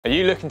Are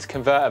you looking to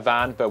convert a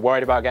van but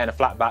worried about getting a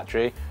flat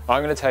battery?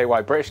 I'm going to tell you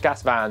why British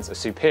Gas vans are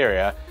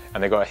superior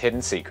and they've got a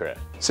hidden secret.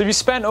 So if you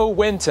spent all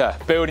winter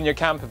building your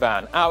camper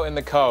van out in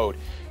the cold,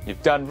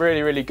 you've done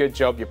really good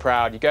job, you're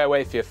proud, you go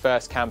away for your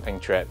first camping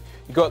trip,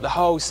 you've got the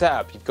whole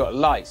setup, you've got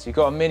lights, you've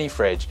got a mini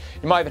fridge,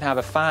 you might even have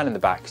a fan in the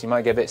back because you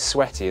might get a bit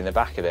sweaty in the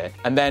back of it,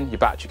 and then your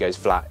battery goes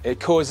flat. It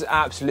causes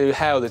absolute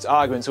hell, there's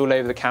arguments all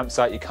over the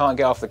campsite, you can't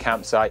get off the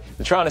campsite,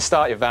 you're trying to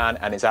start your van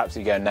and it's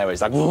absolutely going nowhere,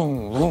 it's like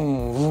vroom,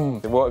 vroom,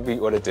 vroom. So what you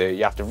want to do,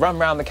 you have to run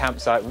around the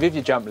campsite with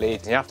your jump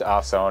leads and you have to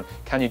ask someone,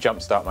 can you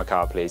jump start my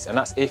car please? And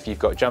that's if you've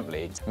got jump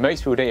leads.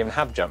 Most people don't even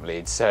have jump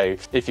leads, so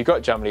if you've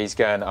got jump leads,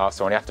 go and ask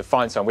someone, you have to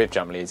find someone with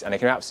jump leads and it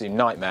can be an absolute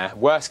nightmare.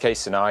 Worst case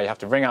scenario, you have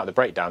to ring out the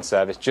breakdown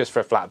service just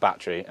for a flat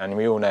battery, and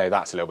we all know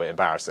that's a little bit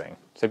embarrassing.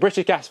 So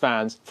British Gas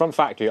vans from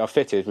factory are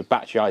fitted with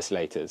battery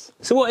isolators.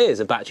 So what is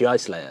a battery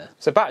isolator?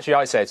 So battery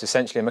isolator is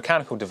essentially a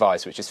mechanical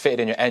device which is fitted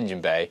in your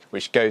engine bay,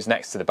 which goes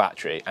next to the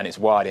battery and it's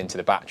wired into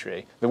the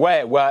battery. The way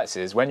it works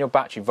is when your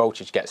battery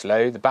voltage gets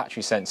low, the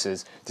battery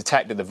sensors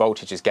detect that the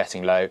voltage is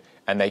getting low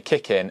and they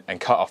kick in and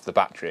cut off the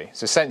battery.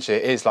 So essentially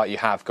it is like you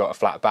have got a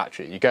flat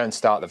battery. You go and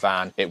start the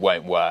van, it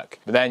won't work.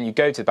 But then you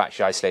go to the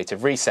battery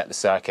isolator, reset the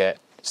circuit,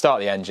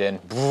 start the engine,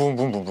 boom,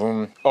 boom, boom,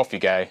 boom, off you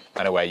go,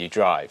 and away you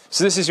drive.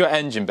 So this is your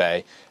engine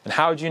bay, and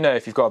how do you know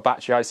if you've got a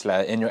battery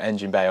isolator in your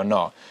engine bay or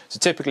not? So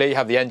typically you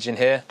have the engine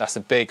here, that's a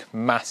big,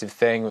 massive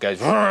thing, it goes,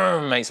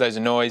 vroom, makes loads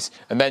of noise,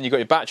 and then you've got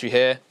your battery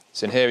here,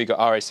 so in here we've got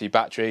RAC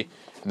battery,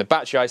 and the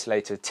battery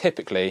isolator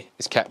typically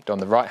is kept on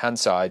the right-hand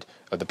side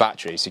of the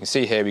battery. So you can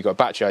see here we've got a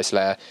battery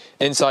isolator.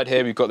 Inside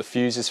here we've got the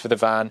fuses for the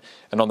van,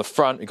 and on the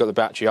front we've got the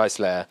battery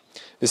isolator.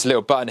 This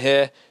little button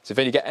here, so if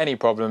you get any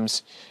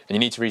problems and you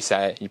need to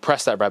reset it, you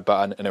press that red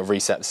button and it'll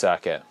reset the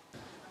circuit.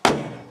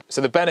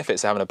 So the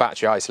benefits of having a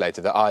battery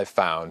isolator that I've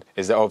found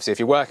is that obviously if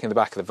you're working in the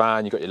back of the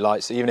van, you've got your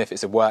lights, so even if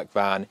it's a work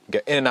van, you go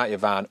in and out your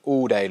van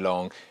all day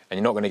long and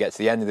you're not going to get to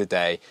the end of the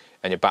day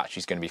and your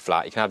battery's going to be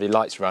flat. You can have your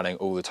lights running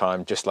all the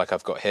time, just like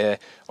I've got here.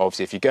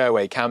 Obviously, if you go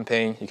away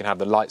camping, you can have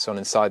the lights on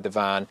inside the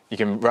van. You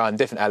can run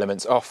different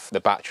elements off the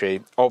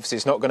battery. Obviously,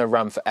 it's not going to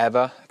run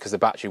forever because the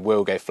battery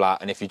will go flat.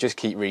 And if you just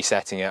keep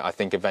resetting it, I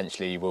think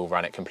eventually you will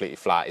run it completely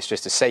flat. It's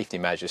just a safety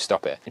measure to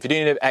stop it. If you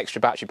do need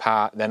extra battery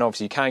power, then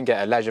obviously you can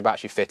get a leisure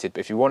battery fitted. But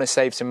if you want to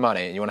save some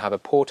money and you want to have a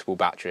portable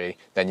battery,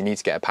 then you need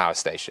to get a power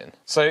station.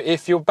 So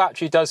if your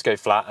battery does go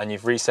flat and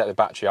you've reset the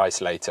battery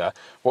isolator,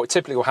 what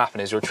typically will happen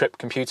is your trip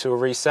computer will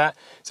reset.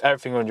 So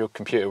everything on your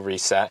computer will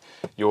reset,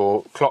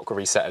 your clock will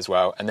reset as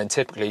well, and then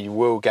typically you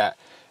will get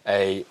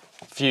a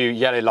few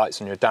yellow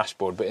lights on your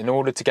dashboard. But in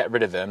order to get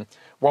rid of them,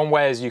 one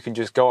way is you can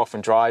just go off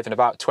and drive, and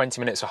about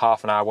 20 minutes or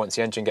half an hour once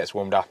the engine gets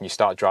warmed up and you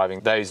start driving,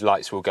 those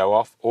lights will go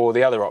off. Or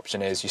the other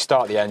option is you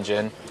start the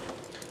engine,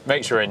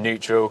 make sure you're in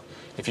neutral.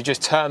 If you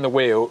just turn the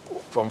wheel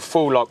from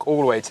full lock all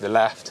the way to the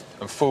left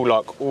and full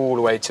lock all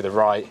the way to the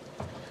right,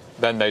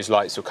 then those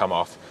lights will come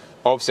off.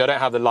 Obviously I don't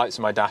have the lights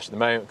on my dash at the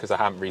moment because I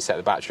haven't reset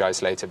the battery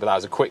isolator, but that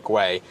was a quick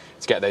way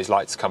to get those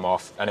lights to come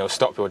off, and it'll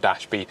stop your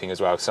dash beeping as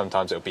well.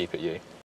 Sometimes it'll beep at you.